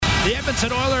The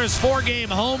Edmonton Oilers 4-game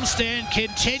homestand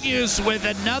continues with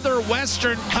another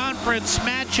Western Conference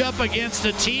matchup against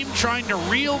a team trying to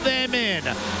reel them in.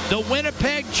 The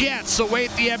Winnipeg Jets await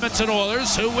the Edmonton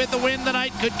Oilers, who with the win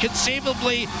tonight could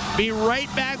conceivably be right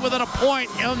back within a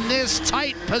point in this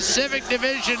tight Pacific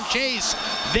Division chase.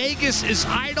 Vegas is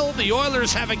idle. The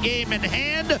Oilers have a game in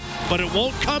hand, but it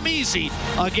won't come easy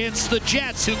against the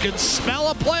Jets, who can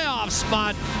smell a playoff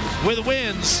spot with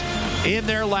wins in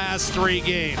their last 3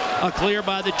 games. A clear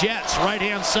by the Jets,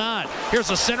 right-hand side. Here's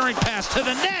a centering pass to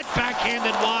the net,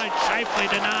 backhanded wide, safely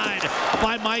denied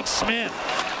by Mike Smith.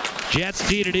 Jets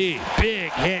D-to-D,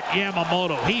 big hit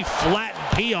Yamamoto. He flattened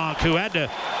Pionk, who had to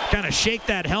kind of shake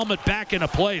that helmet back into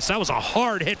place. That was a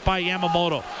hard hit by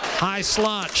Yamamoto. High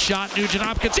slot, shot Nugent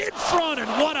Hopkins in front, and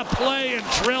what a play, and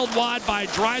drilled wide by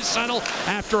Draisaitl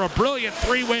after a brilliant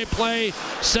 3-way play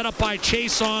set up by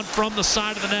Chason from the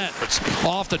side of the net. It's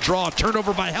off the draw, turned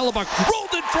over by Hellebuyck,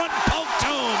 rolled in front and poked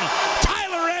home.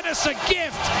 Tyler Ennis a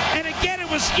gift, and again it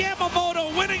was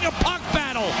Yamamoto winning a puck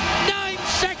battle. 9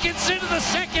 seconds into the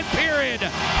second period,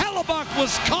 Hellebuyck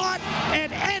was caught,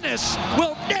 and Ennis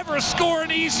will never score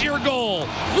an easier goal.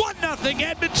 1-0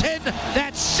 Edmonton.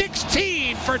 That's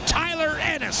 16 for Tyler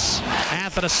Ennis.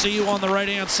 Athanasiou on the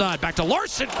right-hand side. Back to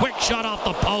Larson. Quick shot off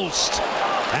the post.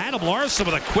 Adam Larson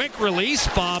with a quick release,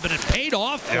 Bob, and it paid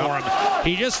off for him.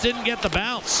 He just didn't get the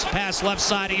bounce. Pass left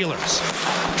side, Ehlers.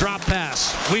 Drop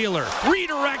pass. Wheeler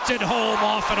redirected home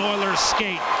off an Oilers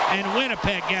skate, and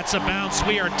Winnipeg gets a bounce.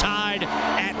 We are tied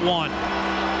at 1.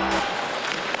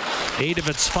 8 of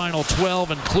its final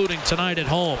 12, including tonight at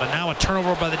home. And now a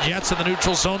turnover by the Jets in the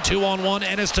neutral zone. 2-on-1.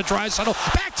 Ennis to Draisaitl.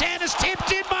 Back to Ennis.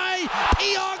 Tipped in by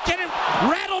Pionk, and it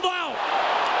rattled out.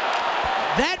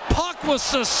 That puck was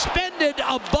suspended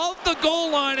above the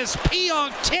goal line as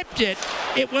Pionk tipped it.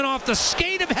 It went off the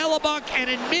skate of Hellebuyck, and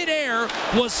in midair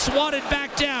was swatted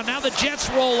back down. Now the Jets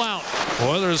roll out.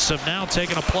 Oilers have now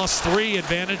taken a +3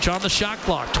 advantage on the shot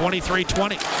clock.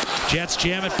 23-20. Jets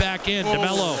jam it back in.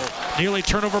 DeMello nearly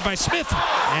turnover by Smith,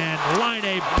 and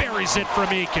Laine buries it from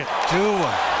Eakin.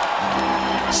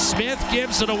 Smith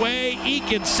gives it away.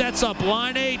 Eakin sets up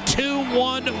Laine.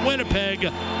 2-1 Winnipeg.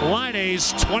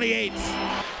 Laine's 28th.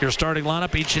 Your starting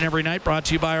lineup each and every night, brought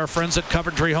to you by our friends at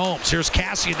Coventry Homes. Here's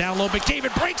Cassian down low.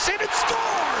 McDavid breaks in and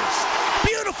scores!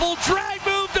 Beautiful drag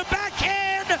move to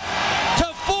backhand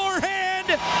to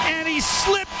forehand, and he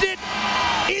slipped it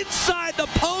inside the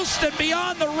post and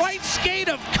beyond the right skate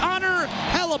of Connor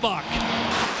Hellebuyck.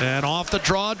 And off the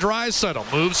draw,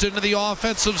 Draisaitl moves into the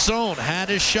offensive zone. Had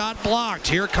his shot blocked.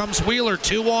 Here comes Wheeler,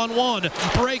 2-on-1.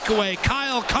 Breakaway,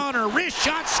 Kyle Connor, wrist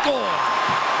shot, score.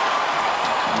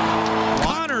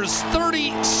 Connor's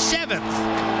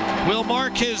 37th will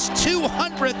mark his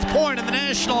 200th point in the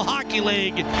National Hockey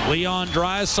League. Leon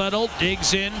Draisaitl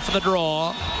digs in for the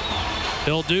draw.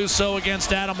 He'll do so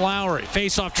against Adam Lowry.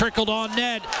 Face-off trickled on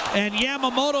net, and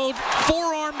Yamamoto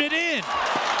forearmed it in.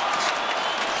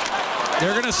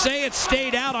 They're going to say it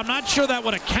stayed out. I'm not sure that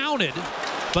would have counted,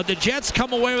 but the Jets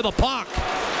come away with a puck.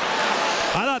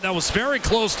 I thought that was very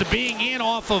close to being in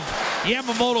off of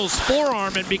Yamamoto's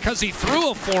forearm, and because he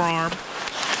threw a forearm,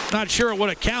 not sure it would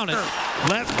have counted.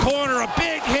 Left corner, a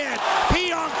big hit.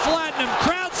 Pionk flattened him.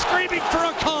 Crowd screaming for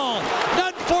a call.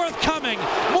 None forthcoming.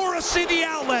 Morrissey the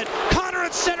outlet. Connor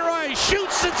at center ice.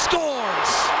 Shoots and scores.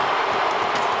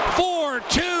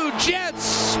 4-2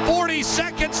 Jets. 40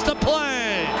 seconds to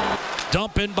play.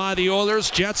 Dump in by the Oilers.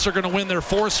 Jets are going to win their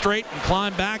 4th straight and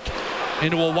climb back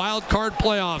into a wild card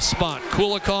playoff spot.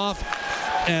 Kulikov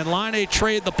and Laine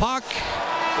trade the puck.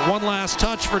 One last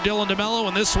touch for Dylan DeMello,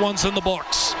 and this one's in the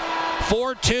books.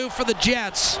 4-2 for the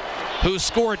Jets, who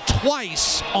scored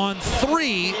twice on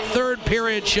 3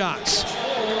 third-period shots.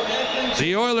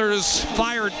 The Oilers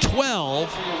fired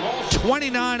 12,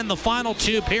 29 in the final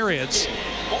 2 periods.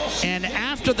 And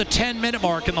after the 10-minute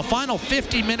mark, in the final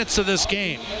 50 minutes of this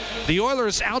game, the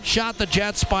Oilers outshot the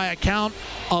Jets by a count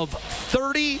of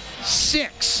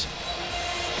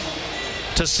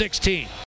 36-16.